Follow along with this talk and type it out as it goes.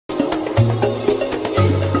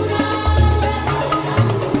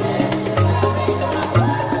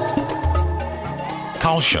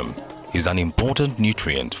Calcium is an important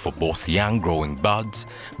nutrient for both young growing buds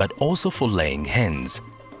but also for laying hens.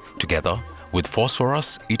 Together with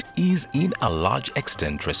phosphorus, it is in a large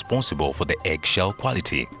extent responsible for the eggshell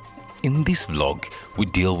quality. In this vlog, we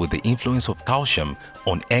deal with the influence of calcium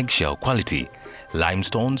on eggshell quality.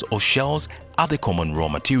 Limestones or shells are the common raw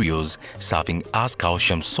materials serving as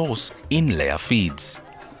calcium source in layer feeds.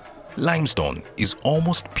 Limestone is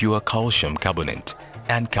almost pure calcium carbonate,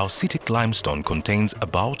 and calcitic limestone contains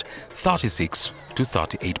about 36 to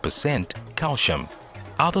 38% calcium.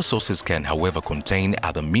 Other sources can, however, contain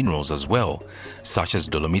other minerals as well, such as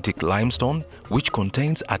dolomitic limestone, which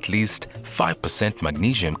contains at least 5%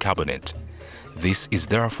 magnesium carbonate. This is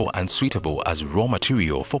therefore unsuitable as raw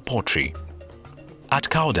material for poultry. At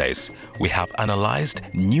Koudijs, we have analyzed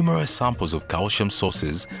numerous samples of calcium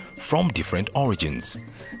sources from different origins.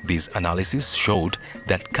 This analysis showed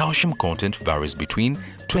that calcium content varies between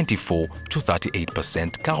 24 to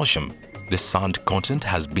 38% calcium. The sand content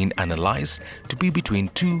has been analyzed to be between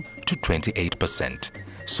 2 to 28%.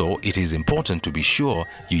 So it is important to be sure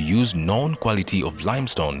you use known quality of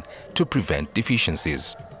limestone to prevent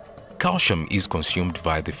deficiencies. Calcium is consumed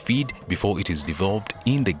via the feed before it is dissolved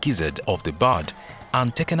in the gizzard of the bud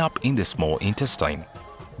and taken up in the small intestine.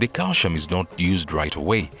 The calcium is not used right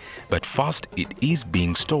away, but first it is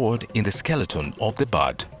being stored in the skeleton of the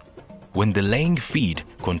bud. When the laying feed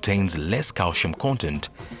contains less calcium content,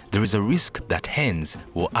 there is a risk that hens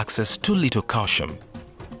will access too little calcium.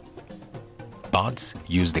 Buds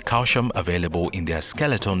use the calcium available in their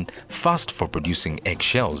skeleton first for producing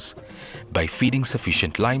eggshells. By feeding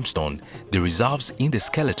sufficient limestone, the reserves in the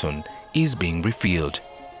skeleton is being refilled.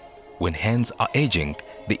 When hens are aging,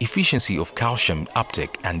 the efficiency of calcium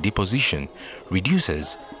uptake and deposition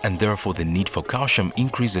reduces, and therefore the need for calcium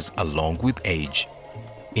increases along with age.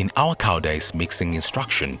 In our Koudijs mixing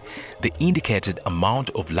instruction, the indicated amount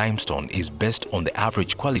of limestone is based on the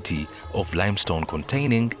average quality of limestone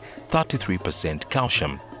containing 33%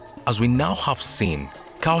 calcium. As we now have seen,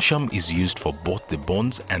 calcium is used for both the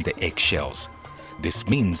bones and the eggshells. This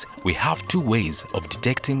means we have two ways of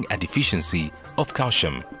detecting a deficiency of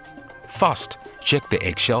calcium. First, check the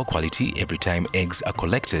eggshell quality every time eggs are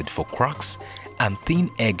collected for cracks and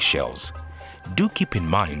thin eggshells. Do keep in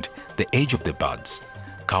mind the age of the buds.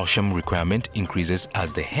 Calcium requirement increases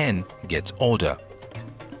as the hen gets older.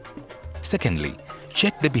 Secondly,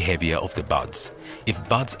 check the behavior of the buds. If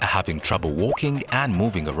buds are having trouble walking and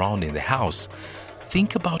moving around in the house,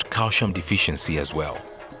 think about calcium deficiency as well.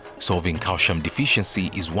 Solving calcium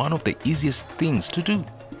deficiency is one of the easiest things to do.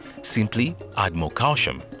 Simply add more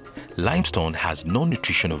calcium. Limestone has no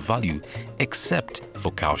nutritional value except for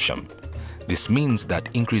calcium. This means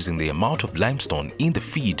that increasing the amount of limestone in the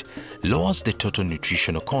feed lowers the total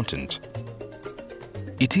nutritional content.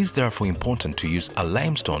 It is therefore important to use a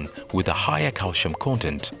limestone with a higher calcium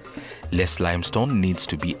content. Less limestone needs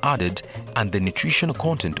to be added and the nutritional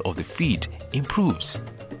content of the feed improves.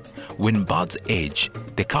 When buds age,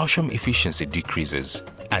 the calcium efficiency decreases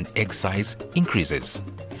and egg size increases.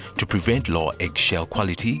 To prevent low eggshell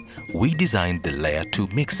quality, we designed the layer 2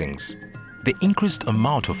 mixings. The increased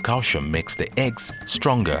amount of calcium makes the eggs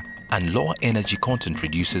stronger and lower energy content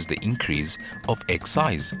reduces the increase of egg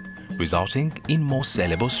size, resulting in more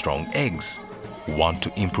sellable strong eggs. Want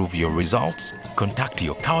to improve your results? Contact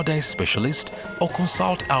your Koudijs specialist or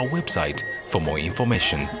consult our website for more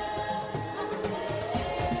information.